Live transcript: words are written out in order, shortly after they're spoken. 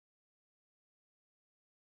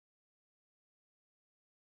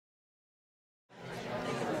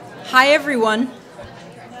Hi, everyone.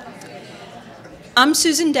 I'm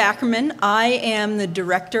Susan Dackerman. I am the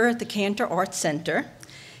director at the Cantor Arts Center,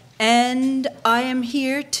 and I am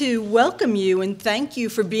here to welcome you and thank you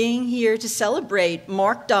for being here to celebrate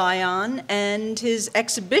Mark Dion and his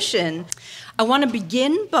exhibition. I want to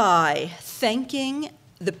begin by thanking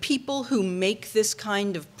the people who make this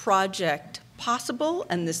kind of project possible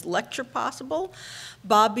and this lecture possible,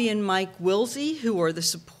 Bobby and Mike Wilsey, who are the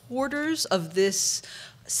supporters of this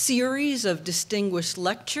series of distinguished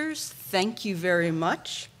lectures. Thank you very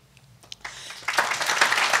much.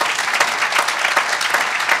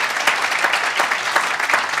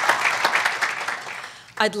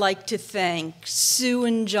 I'd like to thank Sue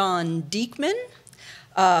and John Diekman,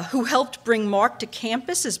 who helped bring Mark to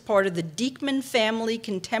campus as part of the Diekman Family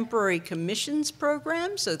Contemporary Commissions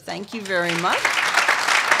program, so thank you very much.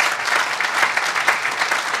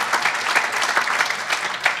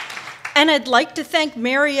 And I'd like to thank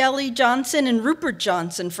Mary Ellie Johnson and Rupert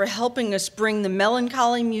Johnson for helping us bring the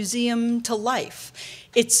Melancholy Museum to life.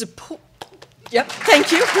 Its support,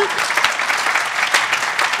 thank you.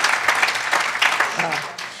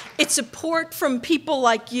 It's support from people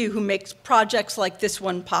like you who make projects like this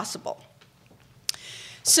one possible.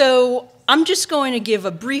 So I'm just going to give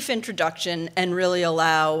a brief introduction and really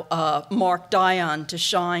allow Mark Dion to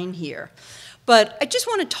shine here. But I just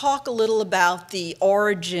want to talk a little about the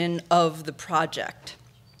origin of the project.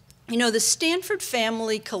 You know, the Stanford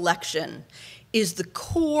Family Collection is the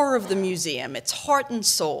core of the museum, its heart and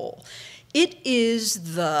soul. It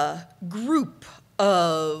is the group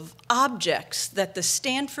of objects that the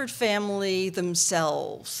Stanford family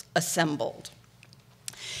themselves assembled.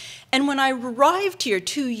 And when I arrived here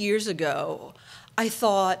 2 years ago, I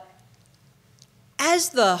thought, as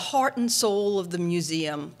the heart and soul of the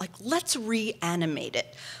museum, let's reanimate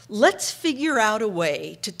it. Let's figure out a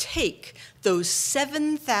way to take those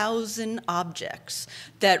 7,000 objects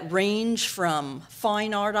that range from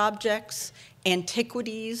fine art objects,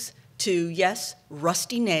 antiquities, to, yes,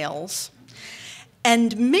 rusty nails,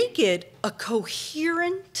 and make it a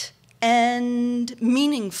coherent and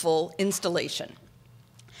meaningful installation.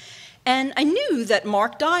 And I knew that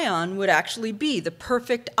Mark Dion would actually be the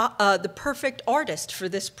perfect artist for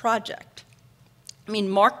this project. I mean,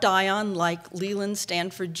 Mark Dion, like Leland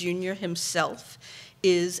Stanford Jr. himself,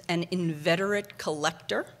 is an inveterate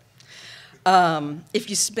collector. If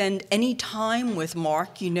you spend any time with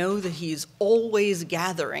Mark, you know that he's always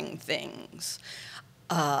gathering things,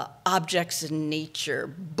 objects in nature,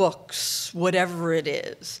 books, whatever it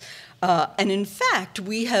is. And in fact,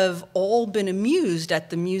 we have all been amused at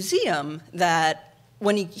the museum that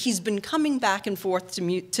when he's been coming back and forth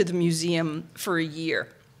to the museum for a year.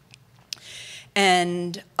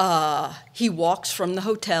 And he walks from the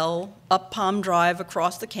hotel up Palm Drive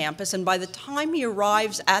across the campus, and by the time he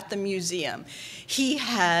arrives at the museum, he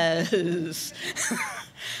has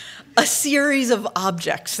a series of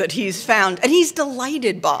objects that he's found, and he's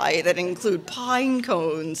delighted by, that include pine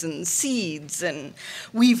cones and seeds, and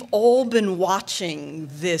we've all been watching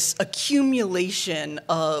this accumulation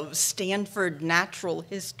of Stanford natural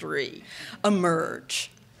history emerge.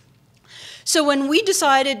 So when we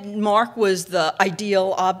decided Mark was the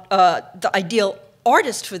ideal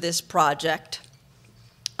artist for this project,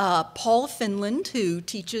 Paul Finland, who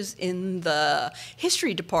teaches in the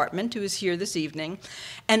history department, who is here this evening,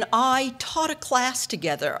 and I taught a class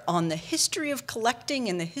together on the history of collecting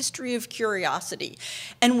and the history of curiosity.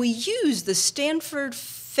 And we used the Stanford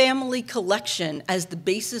Family Collection as the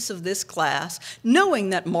basis of this class, knowing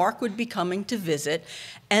that Mark would be coming to visit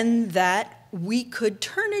and that we could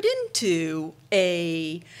turn it into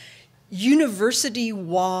a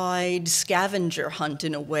university-wide scavenger hunt,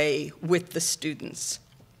 in a way, with the students.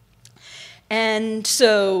 And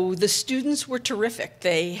so the students were terrific.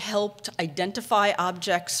 They helped identify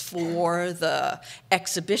objects for the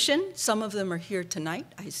exhibition. Some of them are here tonight.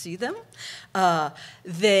 I see them.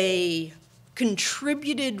 They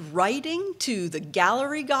contributed writing to the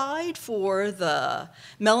gallery guide for the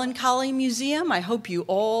Melancholy Museum. I hope you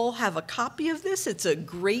all have a copy of this. It's a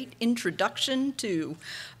great introduction to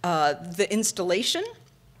the installation.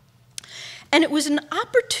 And it was an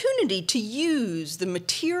opportunity to use the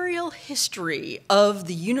material history of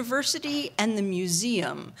the university and the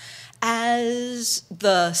museum as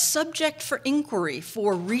the subject for inquiry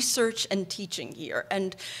for research and teaching here.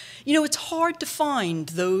 And, you know, it's hard to find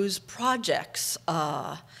those projects.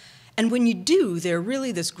 And when you do, they're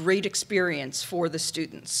really this great experience for the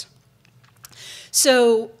students.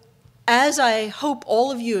 So, as I hope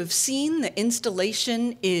all of you have seen, the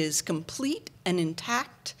installation is complete and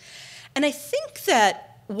intact. And I think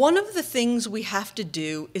that one of the things we have to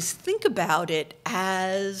do is think about it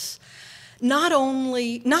as not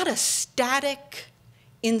a static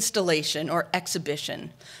installation or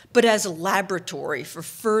exhibition, but as a laboratory for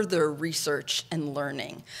further research and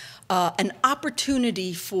learning, an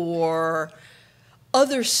opportunity for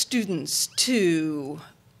other students to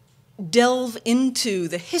delve into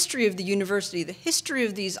the history of the university, the history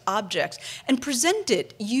of these objects, and present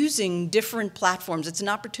it using different platforms. It's an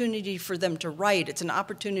opportunity for them to write. It's an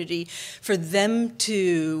opportunity for them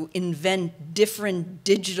to invent different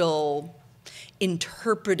digital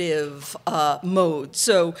interpretive modes.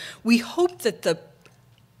 So we hope that the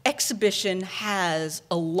exhibition has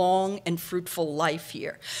a long and fruitful life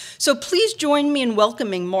here. So please join me in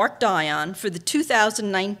welcoming Mark Dion for the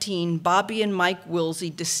 2019 Bobby and Mike Wilsey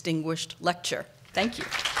Distinguished Lecture. Thank you.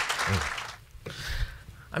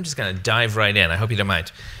 I'm just going to dive right in. I hope you don't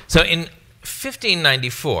mind. So in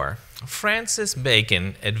 1594, Francis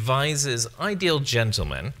Bacon advises ideal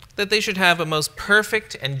gentlemen that they should have a most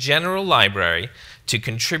perfect and general library to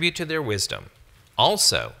contribute to their wisdom.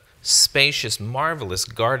 Also, spacious, marvelous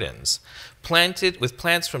gardens, planted with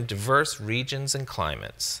plants from diverse regions and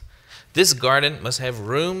climates. This garden must have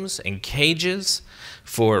rooms and cages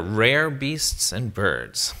for rare beasts and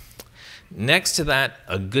birds. Next to that,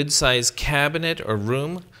 a good-sized cabinet or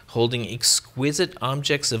room holding exquisite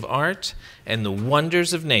objects of art and the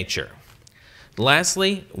wonders of nature.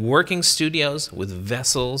 Lastly, working studios with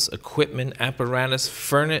vessels, equipment, apparatus,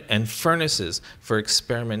 and furnaces for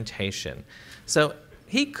experimentation. So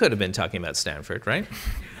he could have been talking about Stanford, right?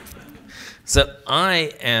 So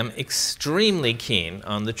I am extremely keen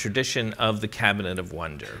on the tradition of the Cabinet of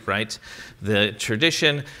Wonder, right? The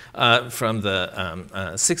tradition from the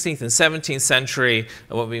 16th and 17th century,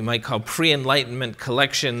 what we might call pre-Enlightenment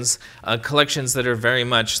collections, collections that are very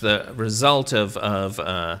much the result of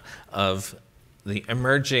the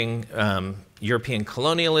emerging European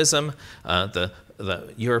colonialism,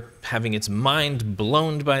 Europe having its mind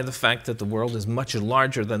blown by the fact that the world is much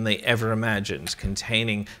larger than they ever imagined,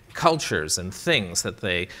 containing cultures and things that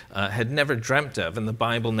they had never dreamt of, and the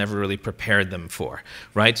Bible never really prepared them for,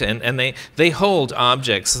 right? And they hold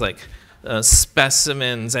objects like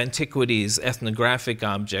specimens, antiquities, ethnographic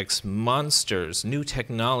objects, monsters, new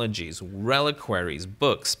technologies, reliquaries,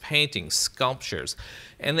 books, paintings, sculptures.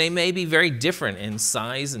 And they may be very different in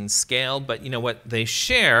size and scale, but you know what they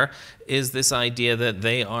share is this idea that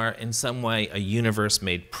they are in some way a universe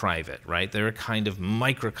made private, right? They're a kind of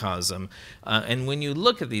microcosm. And when you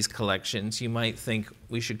look at these collections, you might think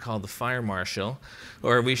we should call the fire marshal,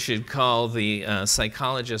 or we should call the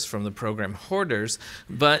psychologists from the program hoarders,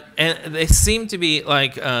 and they seem to be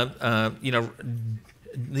like,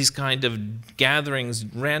 these kind of gatherings,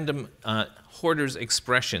 random hoarders'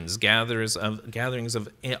 expressions, gatherings of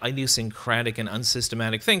idiosyncratic and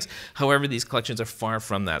unsystematic things. However, these collections are far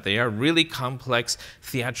from that. They are really complex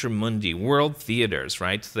theatramundi, world theaters,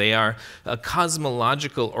 right? They are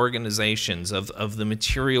cosmological organizations of the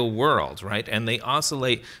material world, right? And they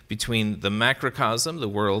oscillate between the macrocosm, the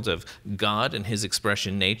world of God and his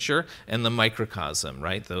expression nature, and the microcosm,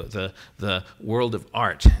 right? The world of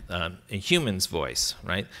art, a human's voice,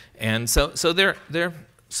 right? And so they're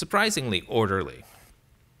surprisingly orderly,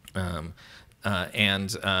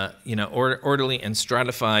 orderly and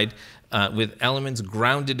stratified, with elements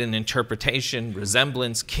grounded in interpretation,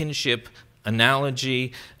 resemblance, kinship,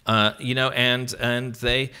 analogy, and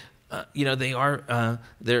they.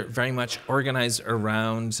 They're very much organized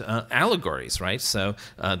around allegories, right? So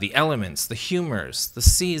the elements, the humors, the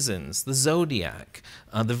seasons, the zodiac,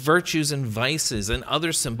 the virtues and vices, and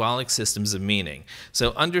other symbolic systems of meaning.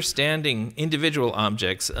 So understanding individual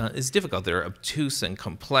objects is difficult. They're obtuse and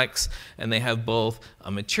complex, and they have both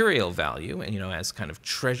a material value, and as kind of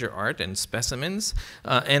treasure art and specimens,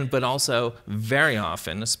 but also very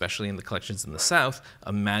often, especially in the collections in the South,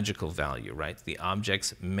 a magical value, right? The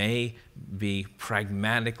objects may be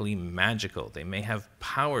pragmatically magical. They may have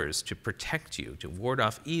powers to protect you, to ward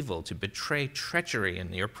off evil, to betray treachery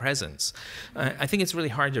in your presence. I think it's really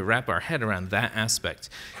hard to wrap our head around that aspect.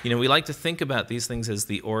 We like to think about these things as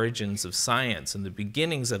the origins of science and the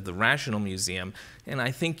beginnings of the rational museum, and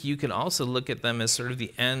I think you can also look at them as sort of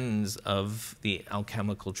the ends of the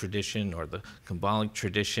alchemical tradition or the Kabbalic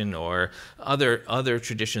tradition or other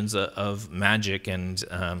traditions of magic and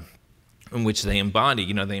in which they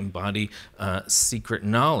embody, they embody secret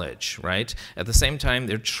knowledge, right? At the same time,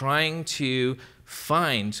 they're trying to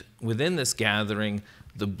find within this gathering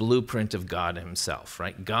the blueprint of God himself,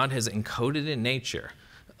 right? God has encoded in nature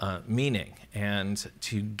meaning, and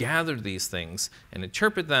to gather these things and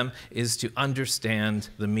interpret them is to understand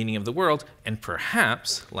the meaning of the world, and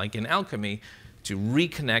perhaps, like in alchemy, to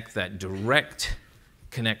reconnect that direct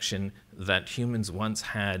connection that humans once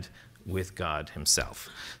had with God himself.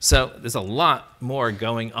 So there's a lot more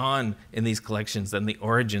going on in these collections than the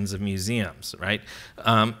origins of museums, right?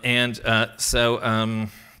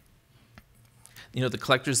 The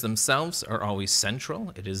collectors themselves are always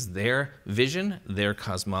central. It is their vision, their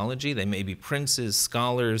cosmology. They may be princes,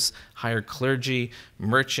 scholars, higher clergy,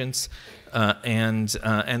 merchants, and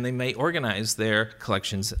they may organize their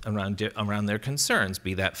collections around their concerns,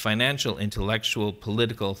 be that financial, intellectual,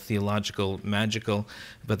 political, theological, magical,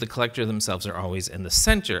 but the collector themselves are always in the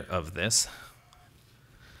center of this.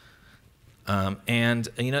 And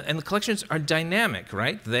the collections are dynamic,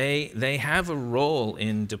 right? They have a role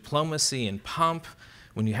in diplomacy and pomp.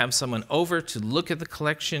 When you have someone over to look at the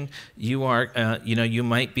collection, you are, you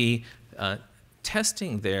might be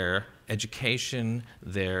testing their education,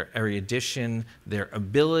 their erudition, their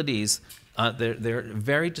abilities. They're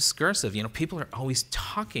very discursive. People are always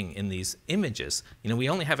talking in these images. We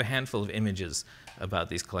only have a handful of images about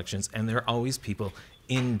these collections, and there are always people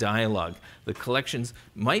in dialogue. The collections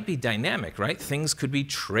might be dynamic, right? Things could be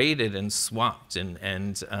traded and swapped,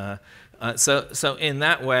 so in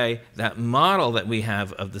that way, that model that we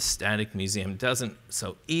have of the static museum doesn't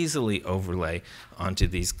so easily overlay onto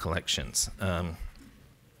these collections.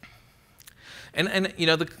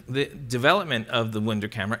 The development of the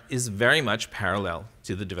Wunderkammer is very much parallel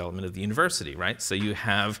to the development of the university, right? So you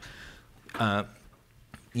have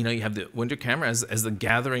you have the Wunderkammer as the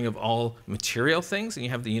gathering of all material things, and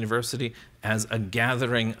you have the university as a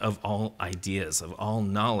gathering of all ideas, of all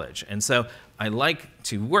knowledge. And so I like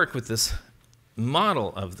to work with this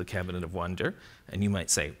model of the Cabinet of Wonder. And you might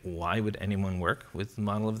say, why would anyone work with the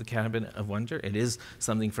model of the Cabinet of Wonder? It is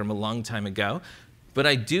something from a long time ago. But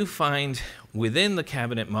I do find within the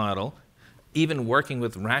cabinet model, even working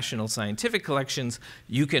with rational scientific collections,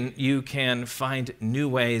 you can find new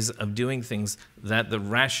ways of doing things that the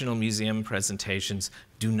rational museum presentations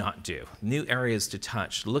do not do. New areas to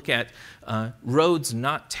touch. Look at roads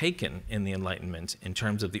not taken in the Enlightenment in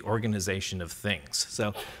terms of the organization of things.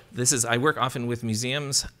 So I work often with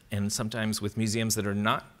museums, and sometimes with museums that are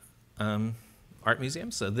not art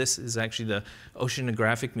museums. So this is actually the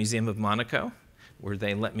Oceanographic Museum of Monaco, where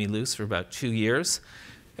they let me loose for about 2 years.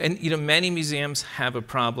 And many museums have a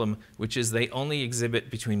problem, which is they only exhibit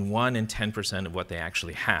between 1% and 10% of what they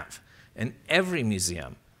actually have. And every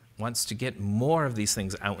museum wants to get more of these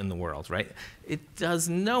things out in the world, right? It does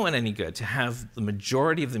no one any good to have the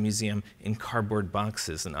majority of the museum in cardboard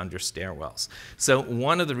boxes and under stairwells. So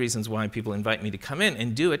one of the reasons why people invite me to come in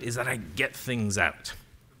and do it is that I get things out.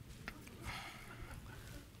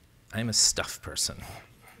 I'm a stuff person.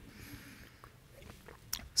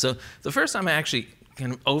 So the first time I actually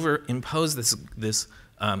kind of overimpose this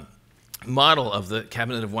model of the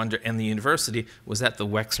Cabinet of Wonder and the university was at the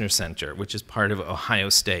Wexner Center, which is part of Ohio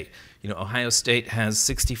State. Ohio State has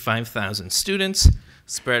 65,000 students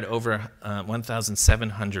spread over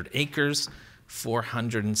 1,700 acres,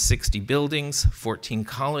 460 buildings, 14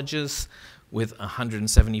 colleges with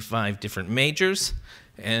 175 different majors,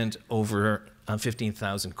 and over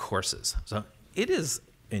 15,000 courses. So it is,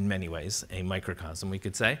 in many ways, a microcosm, we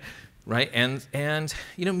could say. Right, and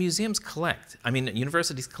museums collect. I mean,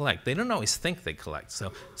 universities collect. They don't always think they collect.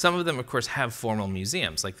 So some of them, of course, have formal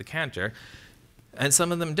museums, like the Cantor, and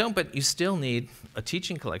some of them don't, but you still need a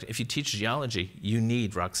teaching collection. If you teach geology, you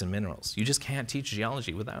need rocks and minerals. You just can't teach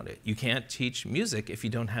geology without it. You can't teach music if you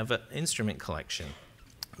don't have an instrument collection.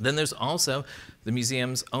 Then there's also the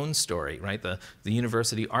museum's own story, right? The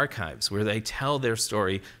university archives, where they tell their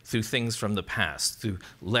story through things from the past, through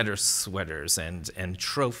letter sweaters and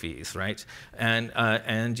trophies, right?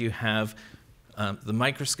 And you have the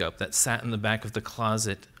microscope that sat in the back of the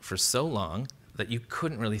closet for so long that you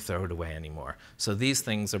couldn't really throw it away anymore. So these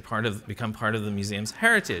things are become part of the museum's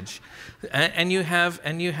heritage, and you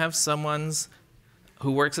have someone's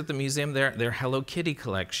who works at the museum, their Hello Kitty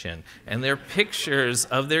collection, and their pictures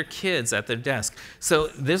of their kids at their desk. So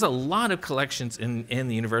there's a lot of collections in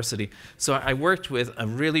the university. So I worked with a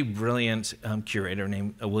really brilliant curator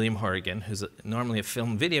named William Horrigan, who's normally a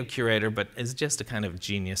film video curator, but is just a kind of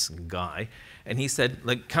genius guy. And he said,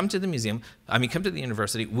 come to the museum, come to the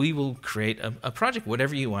university, we will create a project,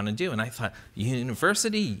 whatever you want to do. And I thought,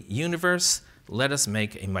 university, universe, let us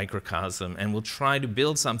make a microcosm, and we'll try to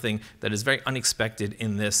build something that is very unexpected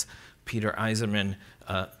in this Peter Eiserman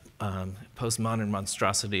postmodern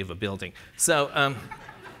monstrosity of a building. So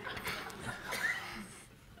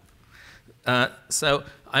I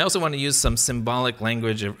also want to use some symbolic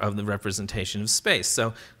language of the representation of space.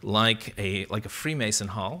 So like a Freemason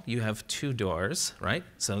hall, you have 2 doors, right?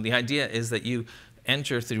 So the idea is that you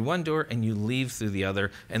enter through one door and you leave through the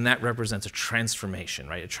other, and that represents a transformation,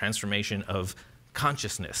 right? A transformation of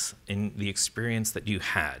consciousness in the experience that you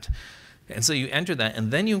had. And so you enter that,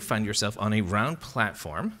 and then you find yourself on a round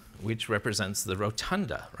platform, which represents the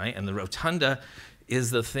rotunda, right? And the rotunda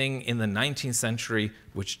is the thing in the 19th century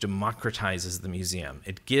which democratizes the museum.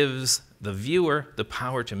 It gives the viewer the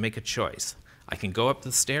power to make a choice. I can go up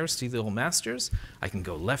the stairs to the old masters, I can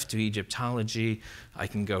go left to Egyptology, I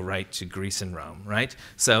can go right to Greece and Rome, right?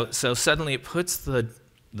 So suddenly it puts the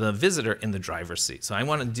visitor in the driver's seat. So I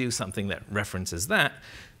want to do something that references that.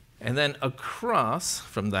 And then across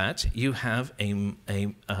from that, you have a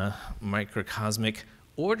microcosmic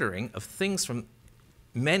ordering of things from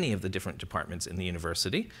many of the different departments in the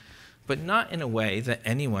university, but not in a way that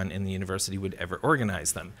anyone in the university would ever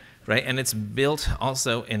organize them, right? And it's built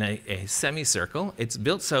also in a semicircle. It's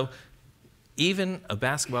built so even a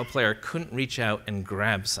basketball player couldn't reach out and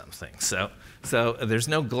grab something. So there's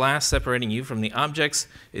no glass separating you from the objects.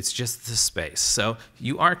 It's just the space. So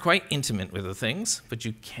you are quite intimate with the things, but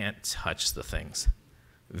you can't touch the things.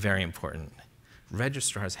 Very important.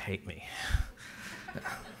 Registrars hate me.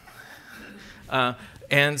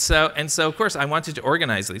 And so, of course, I wanted to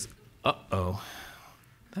organize these. Uh-oh.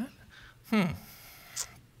 That?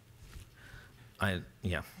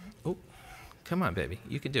 Yeah. Oh, come on, baby.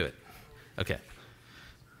 You can do it. Okay.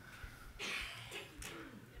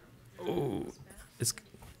 Oh, it's...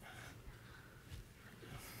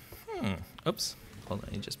 Oops. Hold on,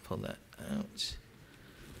 you just pulled that out.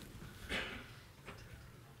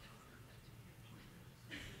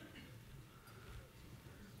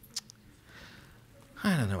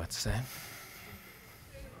 I don't know what to say.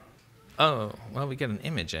 Oh, well, we get an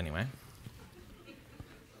image anyway.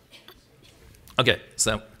 Okay,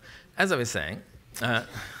 so as I was saying,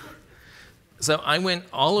 so I went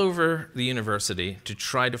all over the university to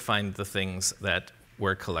try to find the things that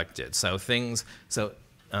were collected. So so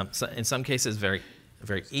in some cases, very,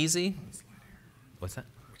 very easy. What's that?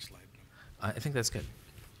 Which slide? I think that's good.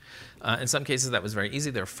 In some cases, that was very easy.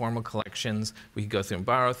 There are formal collections. We could go through and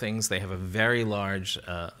borrow things. They have a very large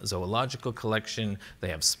zoological collection. They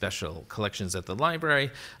have special collections at the library.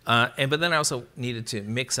 But then I also needed to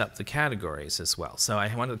mix up the categories as well. So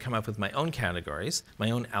I wanted to come up with my own categories, my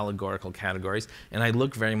own allegorical categories. And I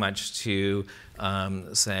look very much to,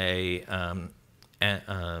 say,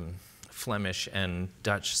 Flemish and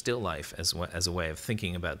Dutch still life as a way of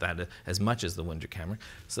thinking about that as much as the Wunderkammer.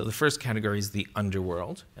 So the first category is the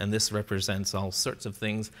underworld, and this represents all sorts of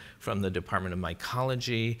things from the Department of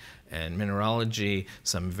Mycology and Mineralogy,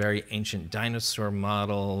 some very ancient dinosaur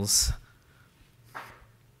models.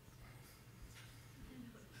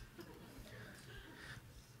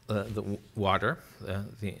 The water,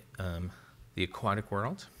 the aquatic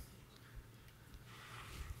world.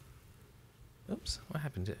 Oops, what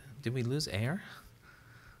happened to it? Did we lose air?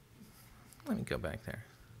 Let me go back there.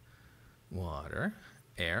 Water,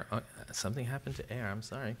 air. Oh, something happened to air. I'm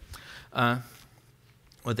sorry. Well,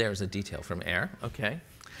 there's a detail from air. Okay.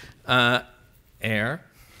 Air.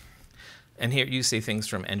 And here you see things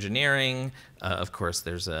from engineering. Of course,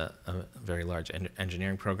 there's a very large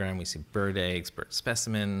engineering program. We see bird eggs, bird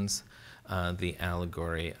specimens, the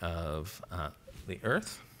allegory of the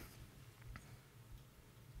earth.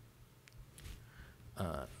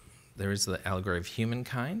 There is the allegory of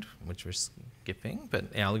humankind, which we're skipping,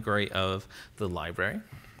 but the allegory of the library.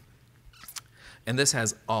 And this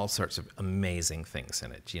has all sorts of amazing things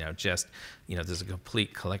in it. There's a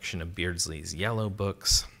complete collection of Beardsley's yellow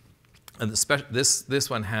books. And this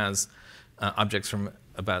one has objects from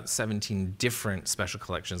about 17 different special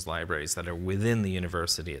collections libraries that are within the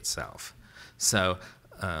university itself. So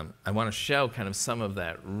I want to show kind of some of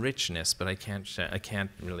that richness, but I can't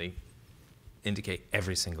really indicate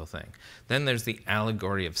every single thing. Then there's the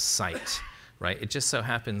allegory of sight, right? It just so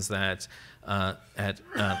happens that at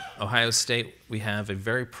Ohio State, we have a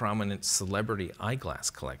very prominent celebrity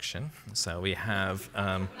eyeglass collection. So we have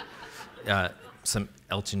some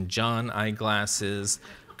Elton John eyeglasses,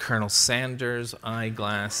 Colonel Sanders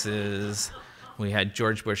eyeglasses. We had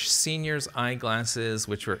George Bush Sr.'s eyeglasses,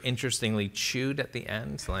 which were interestingly chewed at the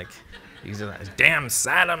end, like, these are damn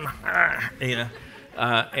Saddam,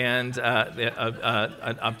 and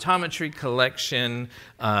an optometry collection,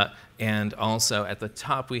 and also at the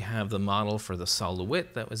top we have the model for the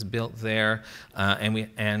Sol-LeWitt that was built there,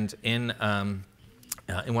 and in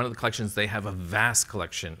one of the collections they have a vast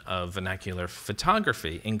collection of vernacular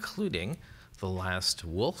photography, including The Last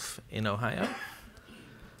Wolf in Ohio,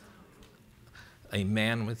 A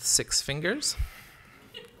Man with Six Fingers,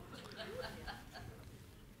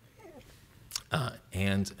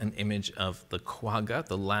 and an image of the quagga,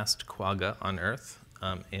 the last quagga on Earth,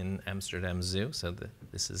 in Amsterdam Zoo. So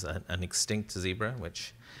this is an extinct zebra,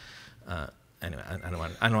 which, anyway, I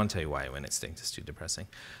don't want to tell you why it went extinct. It's too depressing.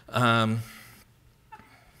 The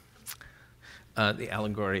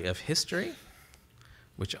allegory of history,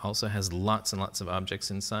 which also has lots and lots of objects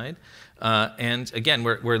inside. And again,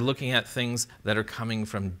 we're looking at things that are coming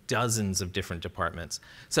from dozens of different departments.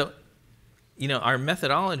 So, our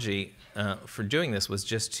methodology for doing this was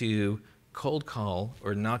just to cold call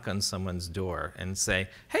or knock on someone's door and say,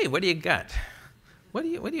 hey, what do you got? What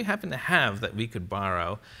do you happen to have that we could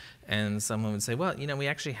borrow? And someone would say, well, we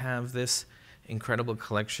actually have this incredible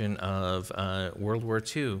collection of World War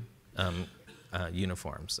II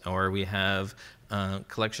uniforms, or we have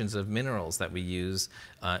collections of minerals that we use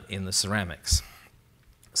in the ceramics.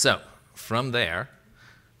 So from there,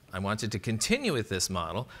 I wanted to continue with this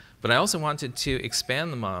model, but I also wanted to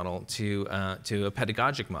expand the model to a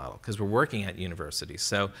pedagogic model, because we're working at universities.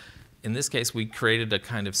 So in this case, we created a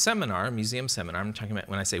kind of seminar, a museum seminar. I'm talking about,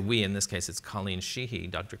 when I say we, in this case, it's Colleen Sheehy,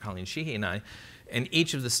 Dr. Colleen Sheehy and I. And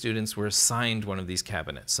each of the students were assigned one of these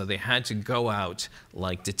cabinets. So they had to go out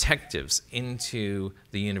like detectives into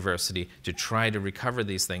the university to try to recover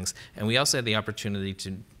these things. And we also had the opportunity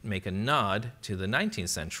to make a nod to the 19th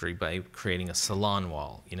century by creating a salon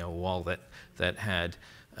wall, a wall that had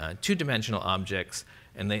two-dimensional objects.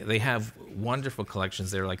 And they have wonderful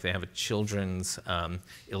collections there, like they have a children's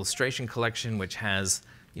illustration collection, which has,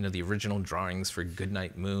 the original drawings for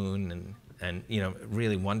Goodnight Moon and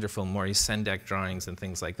really wonderful Maurice Sendak drawings and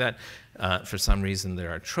things like that. For some reason,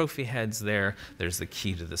 there are trophy heads there. There's the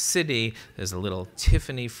key to the city. There's a little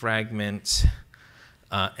Tiffany fragment.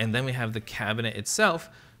 And then we have the cabinet itself,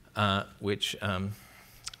 which,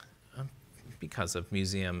 because of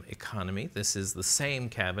museum economy, this is the same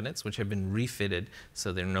cabinets, which have been refitted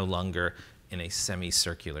so they're no longer in a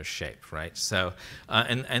semicircular shape, right? So,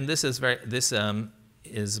 and this is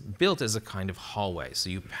is built as a kind of hallway. So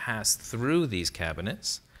you pass through these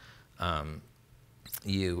cabinets.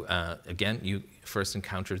 You first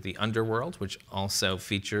encounter the underworld, which also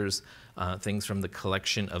features things from the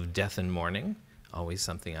collection of Death and Mourning, always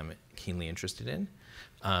something I'm keenly interested in.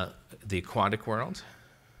 The aquatic world,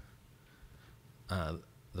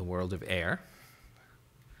 the world of air,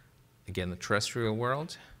 again, the terrestrial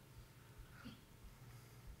world.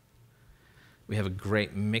 We have a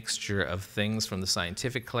great mixture of things from the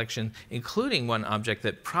scientific collection, including one object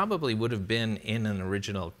that probably would have been in an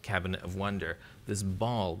original cabinet of wonder, this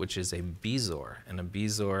ball, which is a bezoar. And a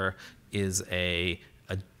bezoar is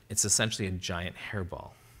it's essentially a giant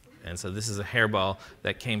hairball. And so this is a hairball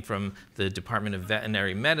that came from the Department of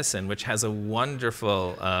Veterinary Medicine, which has a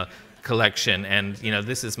wonderful collection. And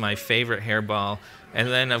this is my favorite hairball. And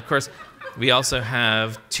then, of course, we also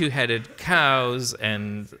have two-headed cows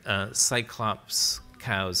and cyclops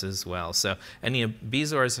cows as well. So any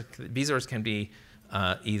bezoars can be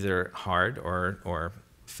either hard or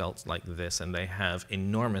felt like this, and they have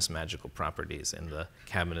enormous magical properties in the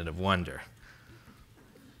Cabinet of Wonder.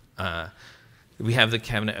 We have the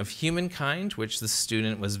Cabinet of Humankind, which the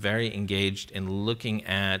student was very engaged in looking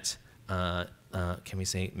at, can we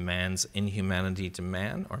say man's inhumanity to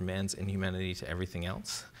man, or man's inhumanity to everything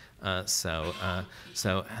else? Had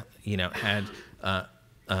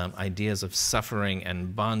ideas of suffering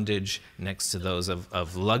and bondage next to those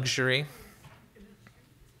of luxury.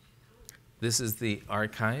 This is the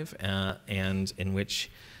archive, and in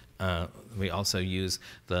which we also use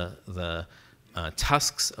the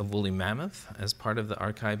tusks of woolly mammoth as part of the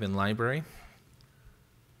archive and library.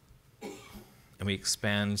 And we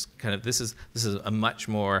expand this is a much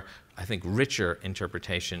more, I think, richer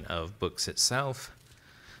interpretation of books itself.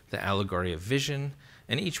 The allegory of vision,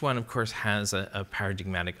 and each one, of course, has a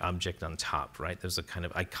paradigmatic object on top, right? There's a kind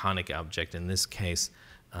of iconic object. In this case,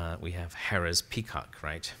 we have Hera's peacock,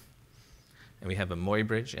 right? And we have a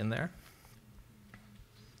Muybridge in there.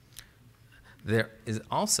 There is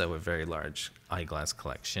also a very large eyeglass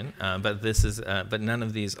collection, but none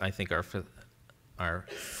of these, I think, are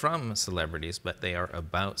from celebrities, but they are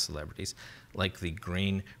about celebrities, like the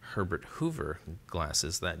green Herbert Hoover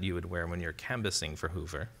glasses that you would wear when you're canvassing for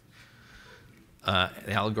Hoover.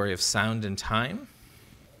 The allegory of sound and time.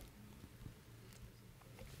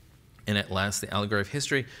 And at last, the allegory of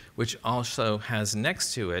history, which also has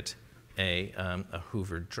next to it a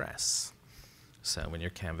Hoover dress. So when you're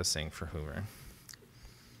canvassing for Hoover.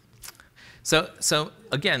 So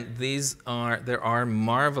again, there are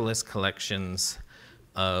marvelous collections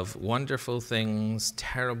of wonderful things,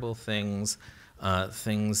 terrible things,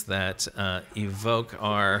 things that evoke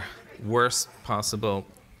our worst possible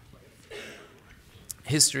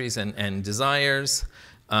histories and desires,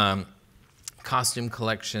 costume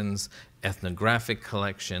collections, ethnographic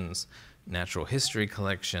collections, natural history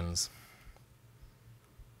collections.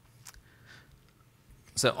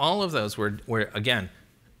 So all of those were again,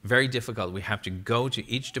 very difficult. We have to go to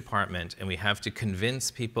each department and we have to convince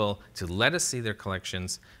people to let us see their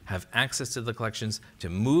collections, have access to the collections, to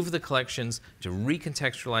move the collections, to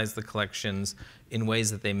recontextualize the collections in ways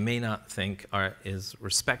that they may not think is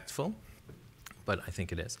respectful, but I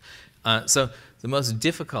think it is. So the most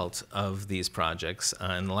difficult of these projects,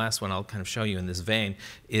 and the last one I'll kind of show you in this vein,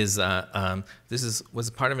 is was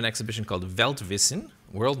part of an exhibition called Weltwissen,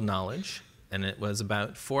 World Knowledge, and it was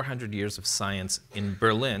about 400 years of science in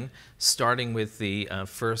Berlin, starting with the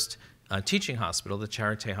first teaching hospital, the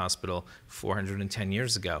Charité Hospital, 410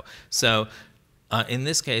 years ago. So in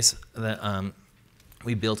this case,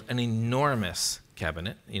 we built an enormous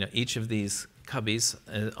cabinet. Each of these cubbies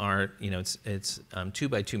are, it's 2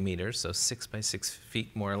 by 2 meters, so 6 by 6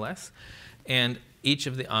 feet more or less. And each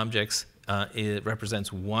of the objects it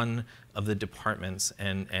represents one of the departments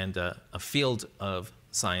and a field of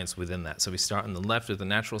science within that. So we start on the left with the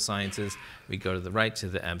natural sciences, we go to the right to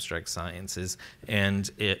the abstract sciences, and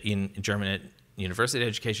in German university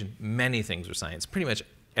education, many things are science. Pretty much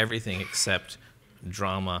everything except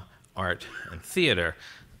drama, art, and theater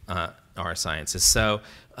are sciences. So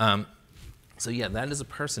yeah, that is a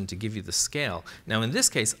person to give you the scale. Now in this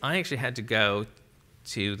case, I actually had to go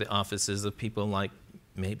to the offices of people like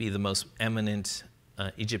maybe the most eminent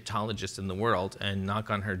Egyptologist in the world and knock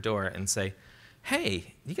on her door and say,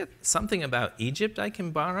 hey, you got something about Egypt I can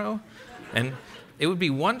borrow? And it would be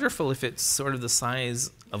wonderful if it's sort of the size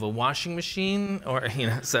of a washing machine, or,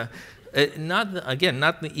 so not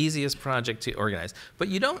the easiest project to organize. But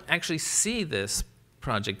you don't actually see this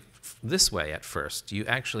project this way at first. You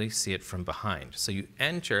actually see it from behind. So you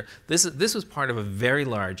enter, this was part of a very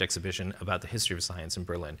large exhibition about the history of science in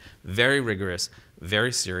Berlin. Very rigorous,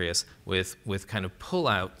 very serious, with kind of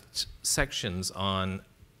pull-out sections on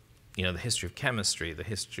the history of chemistry, the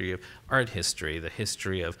history of art history, the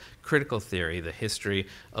history of critical theory, the history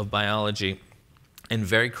of biology, and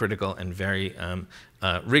very critical and very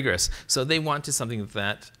rigorous. So they wanted something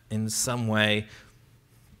that, in some way,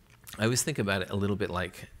 I always think about it a little bit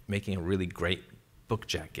like making a really great book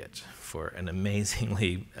jacket for an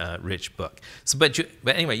amazingly rich book. So, but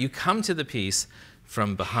anyway, you come to the piece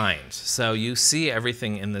from behind. So you see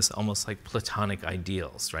everything in this almost like Platonic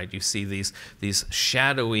ideals, right? You see these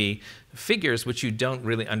shadowy figures which you don't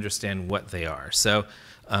really understand what they are. So,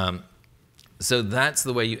 so that's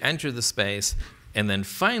the way you enter the space, and then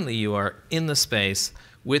finally you are in the space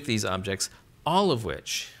with these objects, all of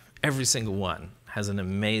which, every single one, has an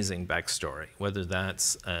amazing backstory, whether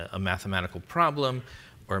that's a mathematical problem,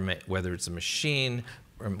 or whether it's a machine,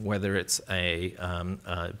 or whether it's a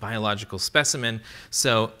biological specimen.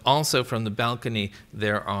 So also from the balcony,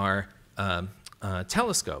 there are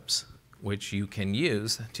telescopes which you can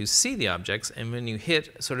use to see the objects, and when you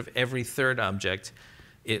hit sort of every third object,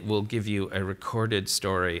 it will give you a recorded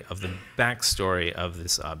story of the backstory of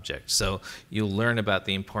this object. So you'll learn about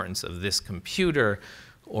the importance of this computer,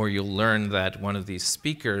 or you'll learn that one of these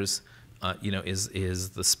speakers is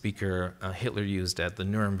the speaker Hitler used at the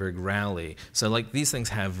Nuremberg rally. So like these things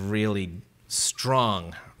have really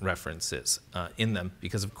strong references in them,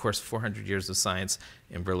 because of course 400 years of science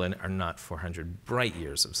in Berlin are not 400 bright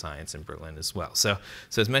years of science in Berlin as well. So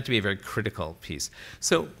it's meant to be a very critical piece.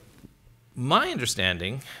 So my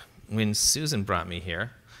understanding when Susan brought me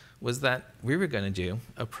here was that we were going to do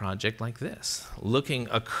a project like this, looking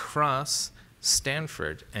across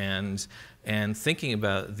Stanford and thinking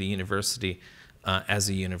about the university as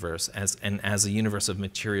a universe, as a universe of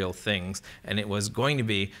material things. And it was going to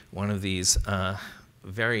be one of these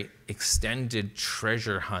very extended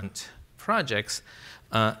treasure hunt projects.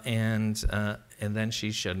 And then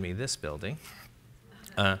she showed me this building.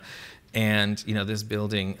 And this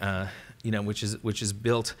building, which is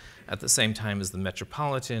built at the same time as the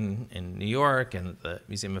Metropolitan in New York, and the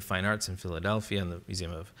Museum of Fine Arts in Philadelphia, and the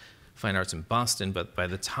Museum of Fine Arts in Boston, but by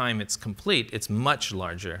the time it's complete, it's much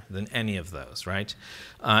larger than any of those, right?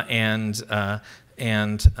 And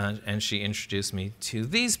she introduced me to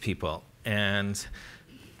these people, and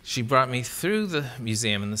she brought me through the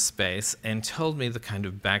museum and the space and told me the kind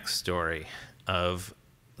of backstory of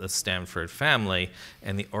the Stanford family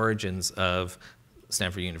and the origins of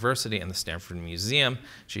Stanford University and the Stanford Museum.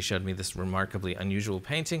 She showed me this remarkably unusual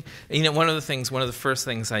painting. And, one of the first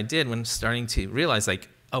things I did when starting to realize, like,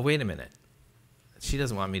 oh, wait a minute, She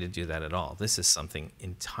doesn't want me to do that at all. This is something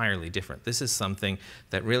entirely different. This is something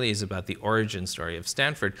that really is about the origin story of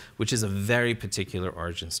Stanford, which is a very particular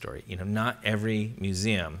origin story. You know, not every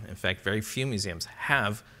museum, in fact, very few museums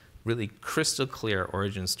have really crystal clear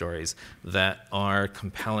origin stories that are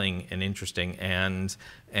compelling and interesting and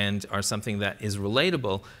are something that is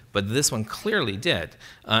relatable, but this one clearly did.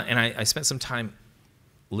 And I spent some time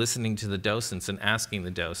listening to the docents and asking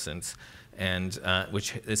the docents, and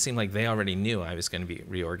which it seemed like they already knew I was going to be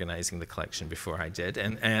reorganizing the collection before I did.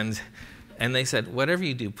 And they said, whatever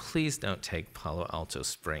you do, please don't take Palo Alto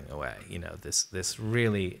Spring away, you know, this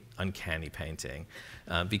really uncanny painting,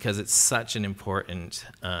 because it's such an important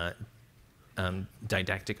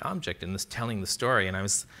didactic object in this telling the story. And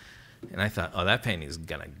I thought, oh, that painting is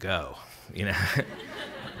gonna go, you know.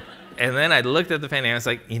 And then I looked at the painting and I was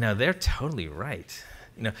like, you know, they're totally right,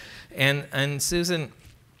 you know. And Susan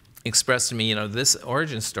expressed to me, you know, this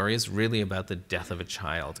origin story is really about the death of a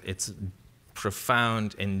child. It's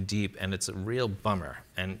profound and deep, and it's a real bummer.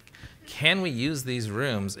 And can we use these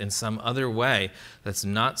rooms in some other way that's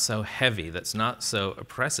not so heavy, that's not so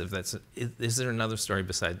oppressive? Is there another story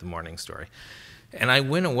beside the Mourning story? And I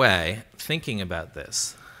went away thinking about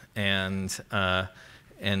this, and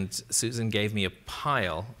Susan gave me a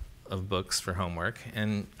pile of books for homework,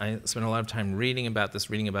 and I spent a lot of time reading about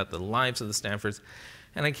this, reading about the lives of the Stanfords,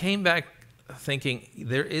 and I came back thinking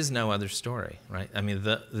there is no other story, right? I mean,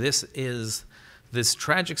 this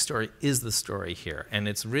tragic story is the story here, and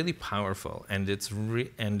it's really powerful, and it's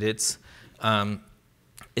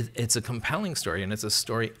a compelling story, and it's a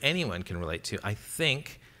story anyone can relate to.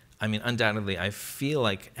 I mean, undoubtedly, I feel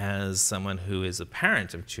like as someone who is a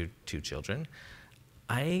parent of two children,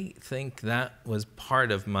 I think that was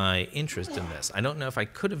part of my interest in this. I don't know if I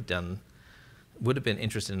would have been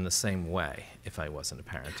interested in the same way if I wasn't a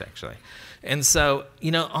parent, actually. And so,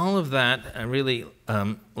 you know, all of that really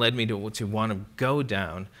led me to want to go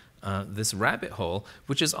down this rabbit hole,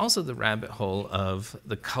 which is also the rabbit hole of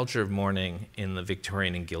the culture of mourning in the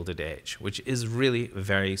Victorian and Gilded Age, which is really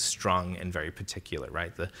very strong and very particular,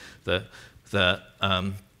 right? The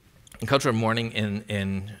culture of mourning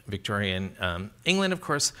in Victorian England, of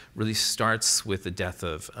course, really starts with the death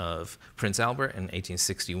of Prince Albert in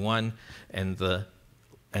 1861, and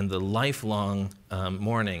the lifelong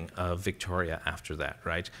mourning of Victoria after that,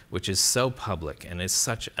 right? Which is so public and is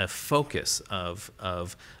such a focus of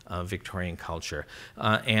Victorian culture,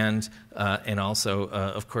 and also,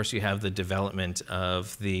 of course, you have the development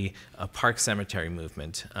of the Park Cemetery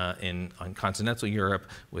movement on continental Europe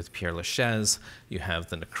with Père Lachaise. You have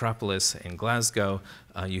the necropolis in Glasgow.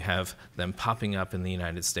 You have them popping up in the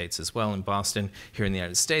United States as well, in Boston. Here in the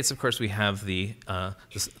United States, of course, we have the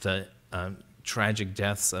tragic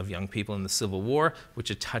deaths of young people in the Civil War,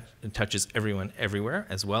 which touches everyone everywhere,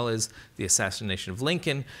 as well as the assassination of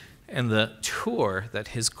Lincoln and the tour that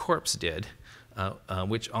his corpse did,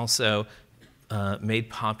 which also made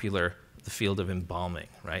popular the field of embalming,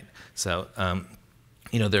 right? So,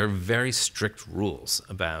 you know, there are very strict rules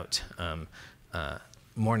about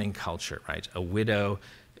mourning culture, right? A widow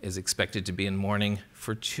is expected to be in mourning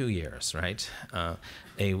for 2 years, right?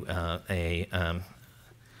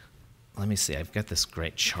 Let me see, I've got this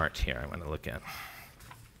great chart here I want to look at.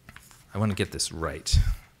 I want to get this right,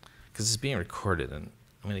 because it's being recorded, and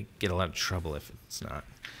I'm going to get a lot of trouble if it's not.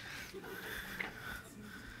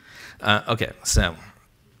 Okay, so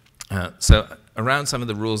around some of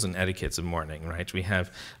the rules and etiquettes of mourning, right, we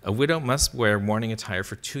have a widow must wear mourning attire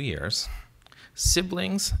for 2 years,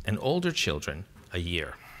 siblings and older children, a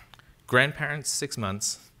year, grandparents, 6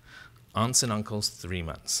 months, aunts and uncles, 3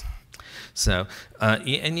 months. So,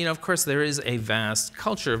 and you know, of course, there is a vast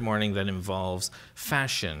culture of mourning that involves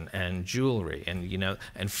fashion and jewelry, and you know,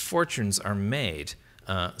 and fortunes are made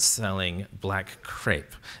selling black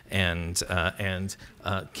crepe and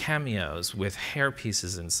cameos with hair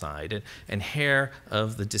pieces inside, and hair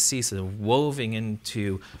of the deceased woven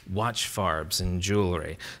into watch farbs and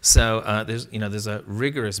jewelry. So there's a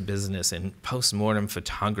rigorous business in post-mortem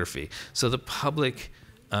photography. So the public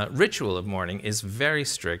ritual of mourning is very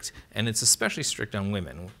strict, and it's especially strict on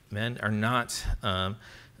women. Men are not,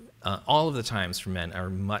 all of the times for men are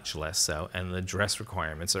much less so, and the dress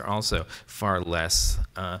requirements are also far less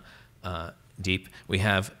deep. We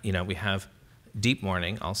have deep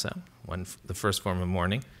mourning also, the first form of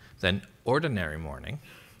mourning, then ordinary mourning,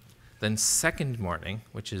 then second mourning,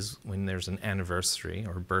 which is when there's an anniversary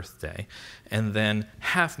or birthday, and then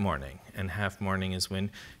half mourning. And half mourning is when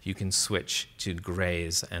you can switch to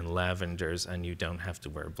grays and lavenders and you don't have to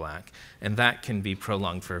wear black. And that can be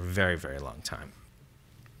prolonged for a very, very long time.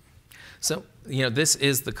 So, this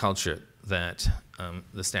is the culture that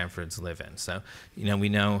the Stanfords live in. So, we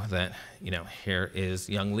know that, here is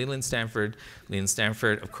young Leland Stanford. Leland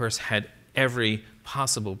Stanford, of course, had every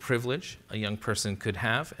possible privilege a young person could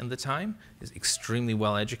have in the time, is extremely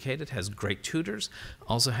well educated, has great tutors,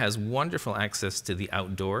 also has wonderful access to the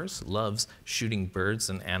outdoors, loves shooting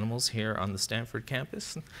birds and animals here on the Stanford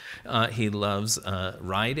campus. He loves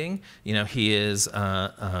riding. He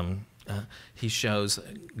shows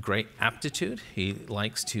great aptitude. He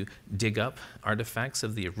likes to dig up artifacts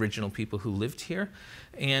of the original people who lived here.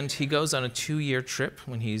 And he goes on a 2-year trip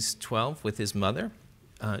when he's 12 with his mother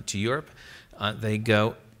to Europe. They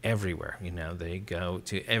go everywhere. They go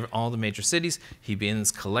to all the major cities. He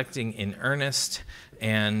begins collecting in earnest.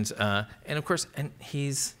 And of course, and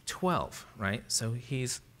he's 12, right? So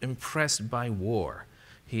he's impressed by war.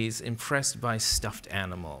 He's impressed by stuffed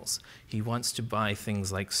animals. He wants to buy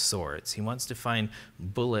things like swords. He wants to find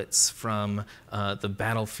bullets from the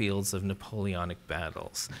battlefields of Napoleonic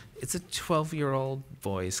battles. It's a 12-year-old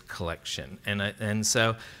boy's collection. And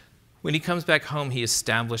so when he comes back home, he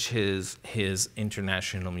established his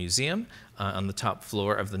international museum on the top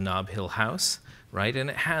floor of the Nob Hill House, right? And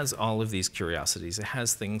it has all of these curiosities. It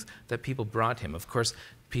has things that people brought him. Of course,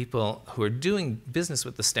 people who are doing business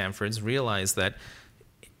with the Stanfords realize that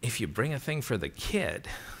if you bring a thing for the kid,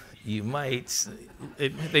 they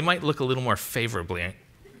might look a little more favorably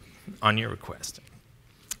on your request.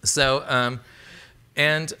 So,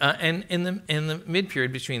 and in the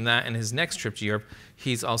mid-period between that and his next trip to Europe,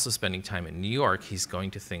 he's also spending time in New York. He's going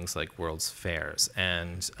to things like World's Fairs,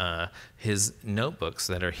 and his notebooks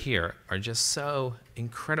that are here are just so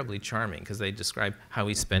incredibly charming because they describe how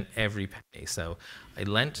he spent every penny. So, I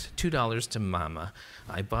lent $2 to Mama.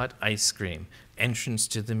 I bought ice cream. Entrance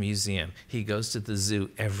to the museum. He goes to the zoo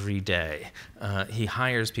every day. He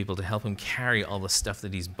hires people to help him carry all the stuff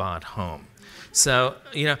that he's bought home. So,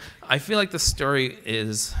 I feel like the story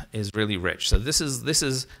is really rich. So this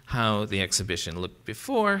is how the exhibition looked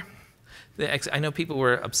before. I know people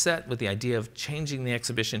were upset with the idea of changing the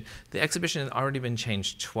exhibition. The exhibition had already been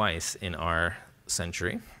changed twice in our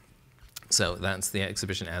century. So that's the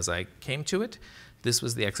exhibition as I came to it. This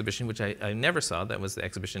was the exhibition, which I never saw. That was the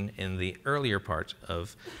exhibition in the earlier part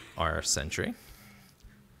of our century.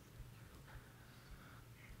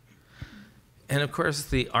 And of course,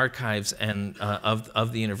 the archives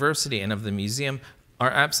of the university and of the museum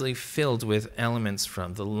are absolutely filled with elements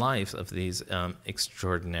from the life of these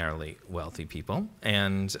extraordinarily wealthy people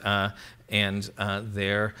and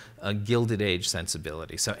their Gilded Age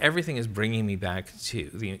sensibility. So everything is bringing me back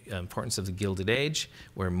to the importance of the Gilded Age,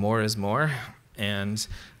 where more is more. And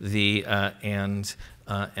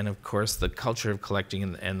of course the culture of collecting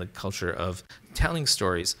and the culture of telling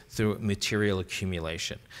stories through material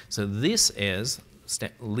accumulation. So this is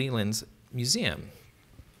Leland's museum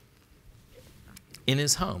in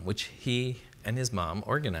his home, which he and his mom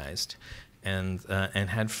organized and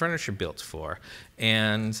had furniture built for,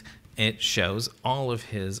 and it shows all of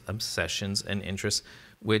his obsessions and interests,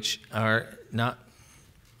 which are not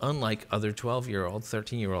unlike other 12-year-old,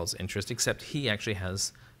 13-year-olds' interest, except he actually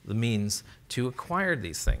has the means to acquire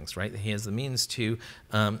these things, right? He has the means to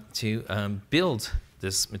build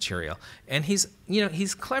this material. And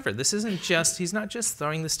he's clever. This isn't just, he's not just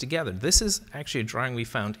throwing this together. This is actually a drawing we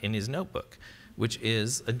found in his notebook, which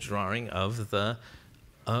is a drawing of the,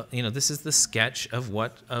 this is the sketch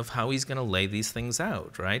of how he's going to lay these things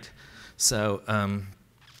out, right? So,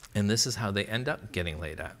 and this is how they end up getting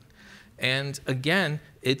laid out. And again,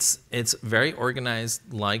 it's very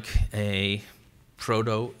organized like a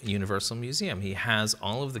proto-universal museum. He has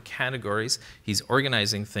all of the categories. He's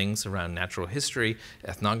organizing things around natural history,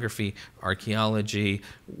 ethnography, archaeology,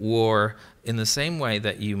 war, in the same way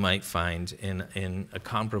that you might find in a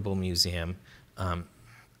comparable museum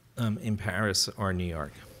in Paris or New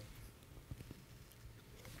York.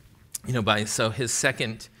 So his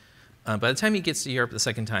second, by the time he gets to Europe the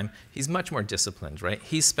second time, he's much more disciplined, right?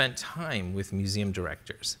 He's spent time with museum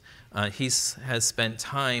directors. He has spent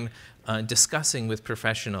time discussing with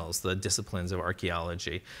professionals the disciplines of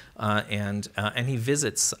archaeology, and he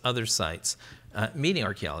visits other sites, meeting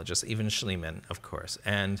archaeologists, even Schliemann, of course.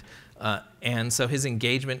 And so his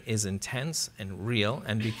engagement is intense and real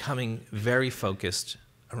and becoming very focused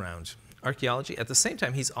around archaeology. At the same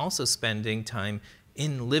time, he's also spending time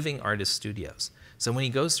in living artist studios. So when he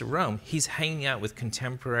goes to Rome, he's hanging out with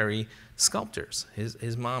contemporary sculptors.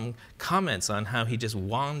 His mom comments on how he just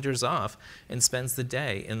wanders off and spends the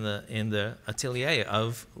day in the atelier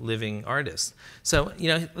of living artists. So,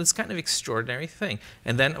 this kind of extraordinary thing.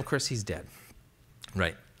 And then, of course, he's dead,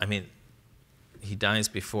 right? I mean, he dies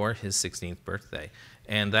before his 16th birthday.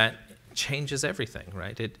 And that changes everything,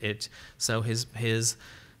 right? So his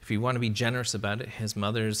if you want to be generous about it, his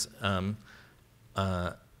mother's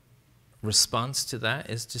response to that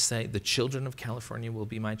is to say, the children of California will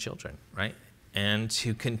be my children, right? And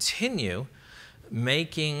to continue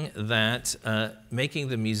making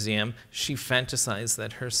the museum, she fantasized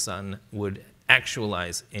that her son would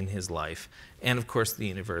actualize in his life, and of course the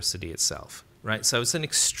university itself, right? So it's an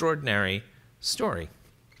extraordinary story.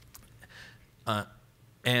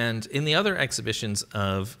 And in the other exhibitions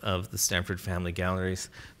of the Stanford Family Galleries,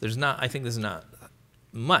 I think there's not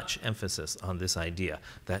much emphasis on this idea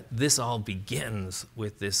that this all begins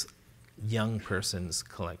with this young person's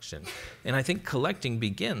collection. And I think collecting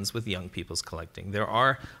begins with young people's collecting. There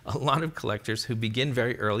are a lot of collectors who begin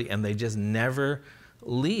very early and they just never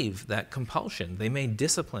leave that compulsion. They may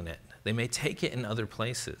discipline it. They may take it in other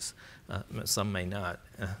places. Some may not.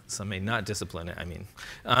 Some may not discipline it, I mean.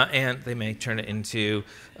 And they may turn it into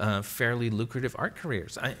fairly lucrative art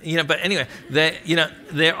careers. But anyway,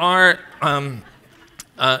 there are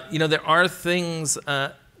things.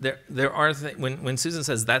 When Susan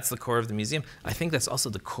says that's the core of the museum, I think that's also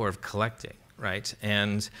the core of collecting, right?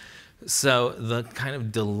 And so the kind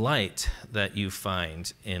of delight that you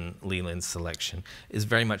find in Leland's selection is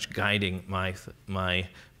very much guiding my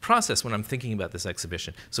process when I'm thinking about this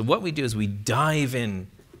exhibition. So what we do is we dive in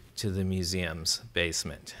to the museum's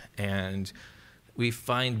basement, and we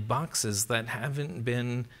find boxes that haven't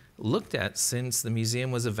been looked at since the museum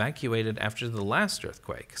was evacuated after the last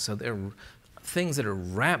earthquake. So they're things that are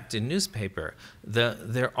wrapped in newspaper.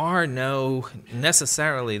 There's not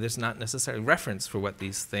necessarily reference for what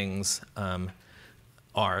these things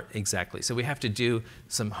are exactly. So we have to do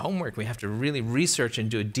some homework. We have to really research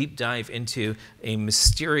and do a deep dive into a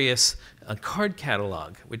mysterious card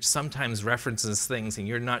catalog, which sometimes references things and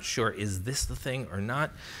you're not sure, is this the thing or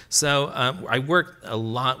not? So I worked a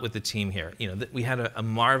lot with the team here. We had a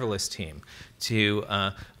marvelous team to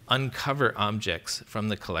uncover objects from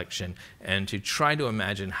the collection and to try to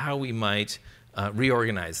imagine how we might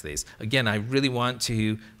reorganize these. Again, I really want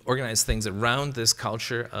to organize things around this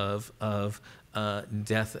culture of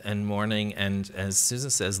death and mourning, and as Susan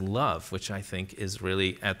says, love, which I think is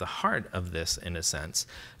really at the heart of this in a sense.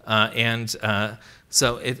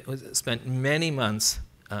 So it spent many months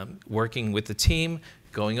working with the team,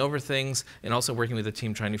 going over things, and also working with the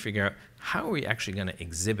team trying to figure out, how are we actually going to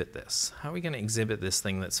exhibit this? How are we going to exhibit this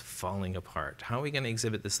thing that's falling apart? How are we going to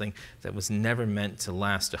exhibit this thing that was never meant to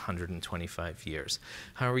last 125 years?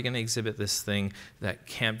 How are we going to exhibit this thing that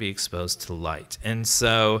can't be exposed to light? And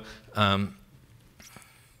so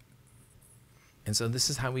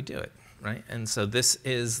this is how we do it, right? And so this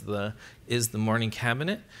is the Mourning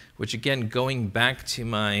cabinet, which again, going back to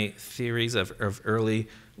my theories of early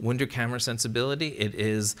Wunderkammer sensibility, it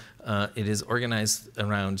is organized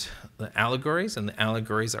around the allegories, and the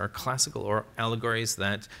allegories are classical allegories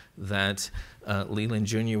that Leland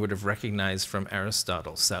Jr. would have recognized from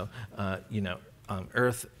Aristotle. So,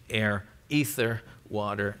 earth, air, ether,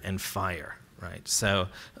 water, and fire. Right. So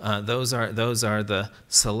those are the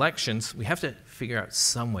selections. We have to figure out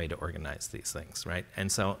some way to organize these things, right?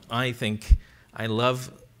 And so I think I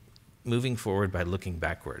love moving forward by looking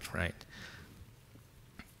backward, right?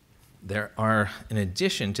 There are, in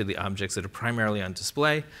addition to the objects that are primarily on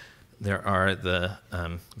display, there are the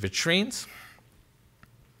vitrines,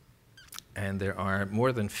 and there are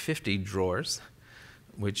more than 50 drawers,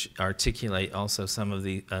 which articulate also some of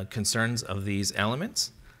the concerns of these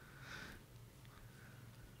elements.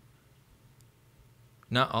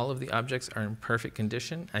 Not all of the objects are in perfect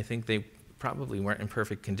condition. I think they probably weren't in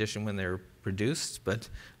perfect condition when they were produced, but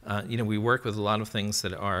we work with a lot of things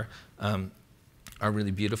that are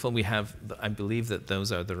really beautiful. We have, I believe that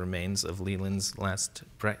those are the remains of Leland's last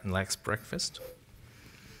breakfast.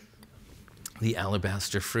 The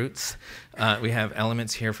alabaster fruits. We have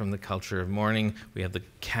elements here from the culture of mourning. We have the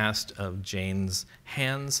cast of Jane's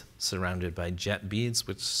hands surrounded by jet beads,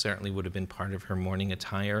 which certainly would have been part of her mourning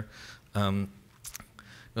attire.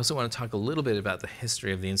 We also want to talk a little bit about the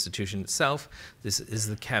history of the institution itself. This is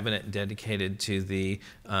the cabinet dedicated to the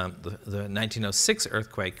 1906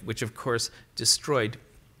 earthquake, which of course destroyed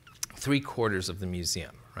 3/4 of the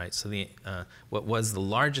museum, right? So what was the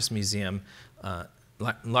largest museum,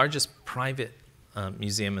 largest private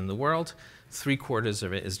museum in the world, 3/4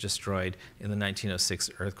 of it is destroyed in the 1906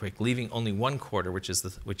 earthquake, leaving only 1/4, which is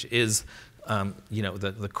the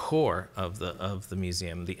core of the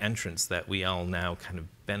museum, the entrance that we all now kind of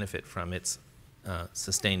benefit from its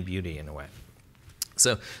sustained beauty in a way.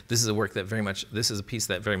 So this is a piece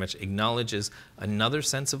that very much acknowledges another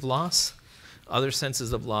sense of loss. Other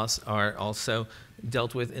senses of loss are also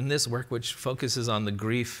dealt with in this work, which focuses on the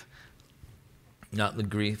grief not the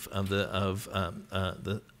grief of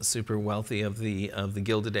the super wealthy of the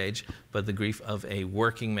Gilded Age, but the grief of a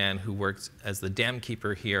working man who worked as the dam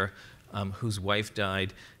keeper here, whose wife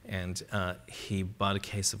died, and he bought a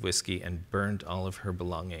case of whiskey and burned all of her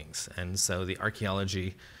belongings. And so the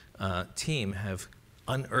archaeology team have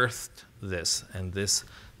unearthed this, and this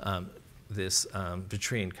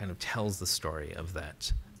vitrine kind of tells the story of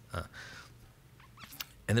that.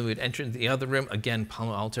 And then we would enter into the other room. Again,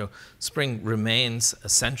 Palo Alto Spring remains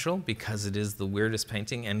central because it is the weirdest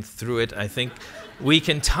painting, and through it, I think we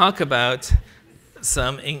can talk about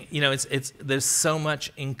some, there's so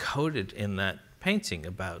much encoded in that painting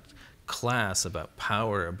about class, about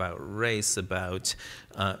power, about race, about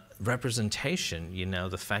representation,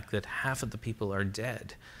 the fact that half of the people are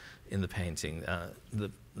dead in the painting.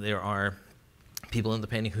 There are people in the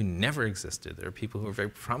painting who never existed. There are people who very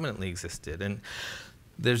prominently existed. And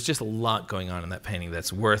there's just a lot going on in that painting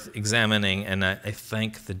that's worth examining, and I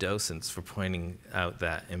thank the docents for pointing out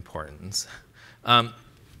that importance.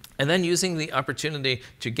 And then using the opportunity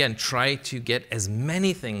to, again, try to get as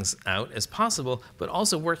many things out as possible, but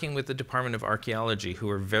also working with the Department of Archaeology, who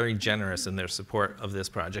are very generous in their support of this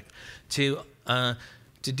project, to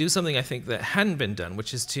do something I think that hadn't been done,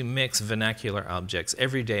 which is to mix vernacular objects,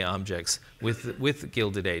 everyday objects, with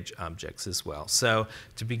Gilded Age objects as well. So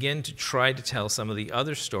to begin to try to tell some of the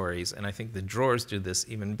other stories, and I think the drawers do this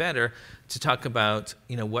even better, to talk about,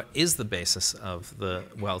 what is the basis of the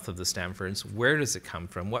wealth of the Stanfords, where does it come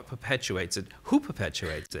from, what perpetuates it, who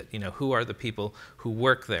perpetuates it, who are the people who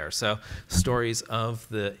work there. So stories of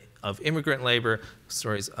immigrant labor,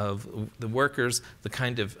 stories of the workers, the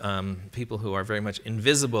kind of people who are very much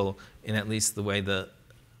invisible in at least the way the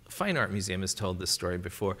Fine Art Museum has told this story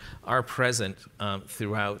before, are present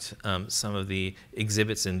throughout some of the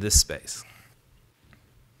exhibits in this space.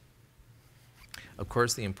 Of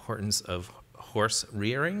course, the importance of horse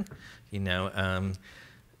rearing,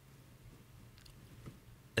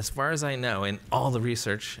 as far as I know, in all the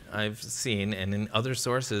research I've seen and in other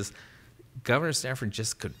sources, Governor Stanford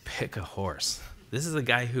just could pick a horse. This is a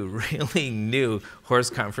guy who really knew horse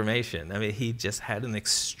conformation. I mean, he just had an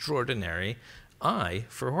extraordinary eye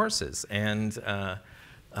for horses. And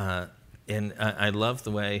I love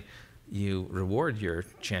the way you reward your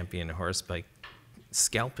champion horse by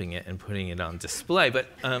scalping it and putting it on display. But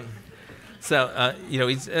we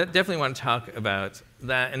definitely want to talk about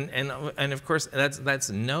that. And of course, that's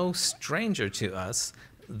no stranger to us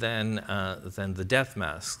than the death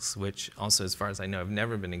masks, which also, as far as I know, have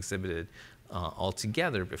never been exhibited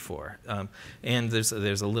altogether before. And there's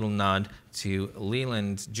a little nod to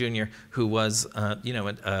Leland Jr., who was,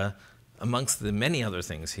 amongst the many other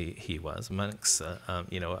things he was, amongst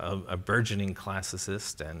a burgeoning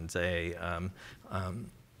classicist and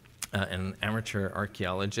an amateur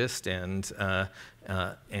archaeologist and a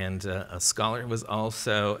scholar, was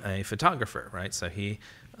also a photographer, right? So he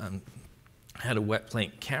had a wet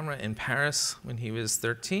plate camera in Paris when he was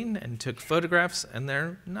 13 and took photographs, and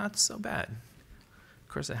they're not so bad. Of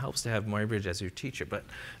course, it helps to have Muybridge as your teacher, but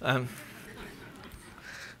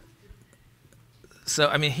so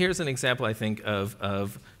I mean, here's an example, I think,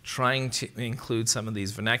 of trying to include some of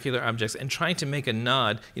these vernacular objects and trying to make a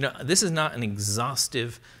nod. This is not an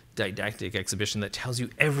exhaustive didactic exhibition that tells you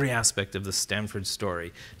every aspect of the Stanford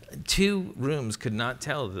story. 2 rooms could not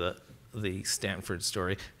tell the Stanford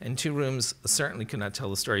story, and 2 rooms certainly could not tell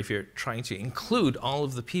the story if you're trying to include all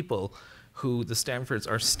of the people who the Stanfords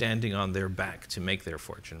are standing on their back to make their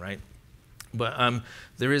fortune, right? But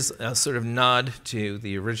there is a sort of nod to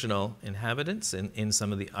the original inhabitants in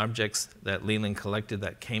some of the objects that Leland collected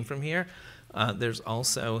that came from here. There's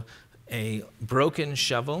also a broken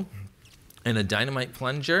shovel and a dynamite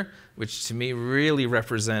plunger, which to me really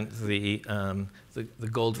represent the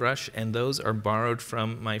gold rush, and those are borrowed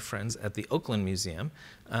from my friends at the Oakland Museum,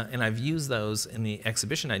 and I've used those in the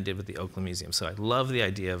exhibition I did with the Oakland Museum. So I love the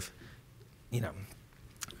idea of,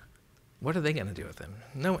 what are they going to do with them?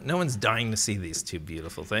 No one's dying to see these 2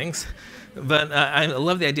 beautiful things, but I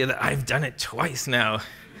love the idea that I've done it twice now,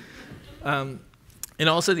 and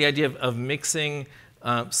also the idea of mixing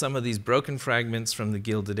some of these broken fragments from the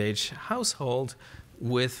Gilded Age household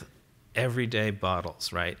with everyday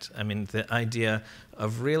bottles, right? I mean, the idea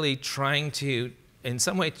of really trying to, in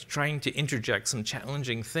some way, trying to interject some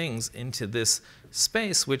challenging things into this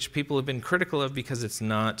space, which people have been critical of because it's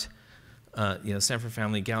not, Stanford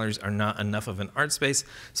Family Galleries are not enough of an art space.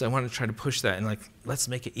 So I want to try to push that and let's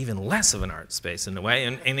make it even less of an art space in a way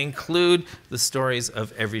and include the stories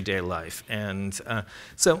of everyday life. And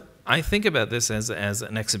so I think about this as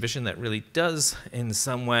an exhibition that really does, in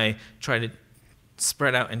some way, try to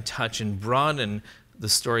spread out and touch and broaden the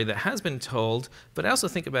story that has been told, but I also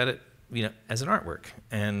think about it, as an artwork.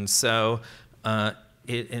 And so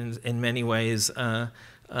it, in many ways,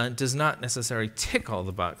 does not necessarily tick all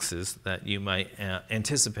the boxes that you might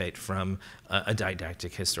anticipate from a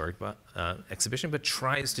didactic historic exhibition, but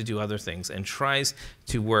tries to do other things and tries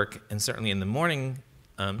to work, and certainly in the Mourning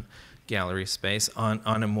gallery space,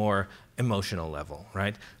 on a more emotional level,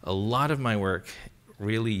 right? A lot of my work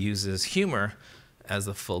really uses humor as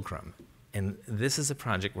the fulcrum. And this is a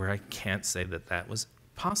project where I can't say that that was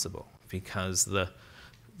possible, because the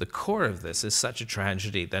core of this is such a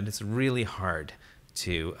tragedy that it's really hard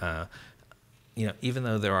to, even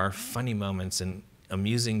though there are funny moments and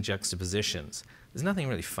amusing juxtapositions, there's nothing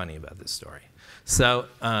really funny about this story. So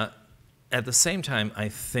at the same time, I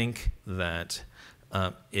think that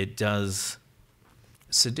it does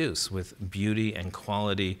seduce with beauty and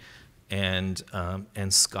quality and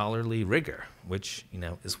scholarly rigor, which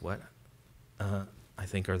is what I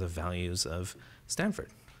think are the values of Stanford.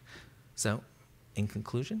 So, in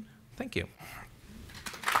conclusion, thank you.